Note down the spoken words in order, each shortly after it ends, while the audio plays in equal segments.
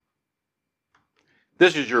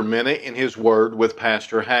This is your Minute in His Word with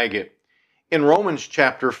Pastor Haggett. In Romans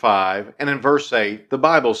chapter 5 and in verse 8, the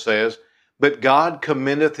Bible says, "But God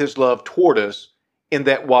commendeth His love toward us, in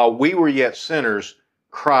that while we were yet sinners,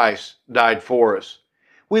 Christ died for us."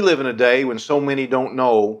 We live in a day when so many don't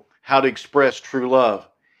know how to express true love.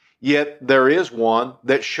 Yet there is one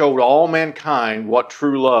that showed all mankind what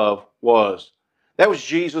true love was. That was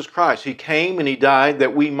Jesus Christ. He came and He died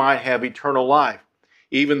that we might have eternal life.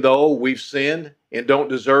 Even though we've sinned and don't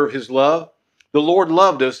deserve His love, the Lord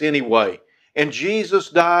loved us anyway. And Jesus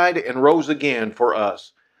died and rose again for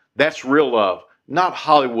us. That's real love, not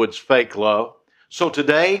Hollywood's fake love. So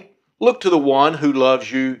today, look to the one who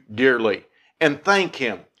loves you dearly and thank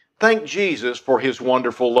Him. Thank Jesus for His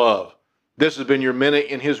wonderful love. This has been your Minute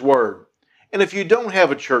in His Word. And if you don't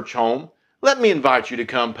have a church home, let me invite you to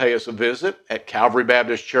come pay us a visit at Calvary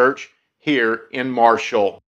Baptist Church here in Marshall.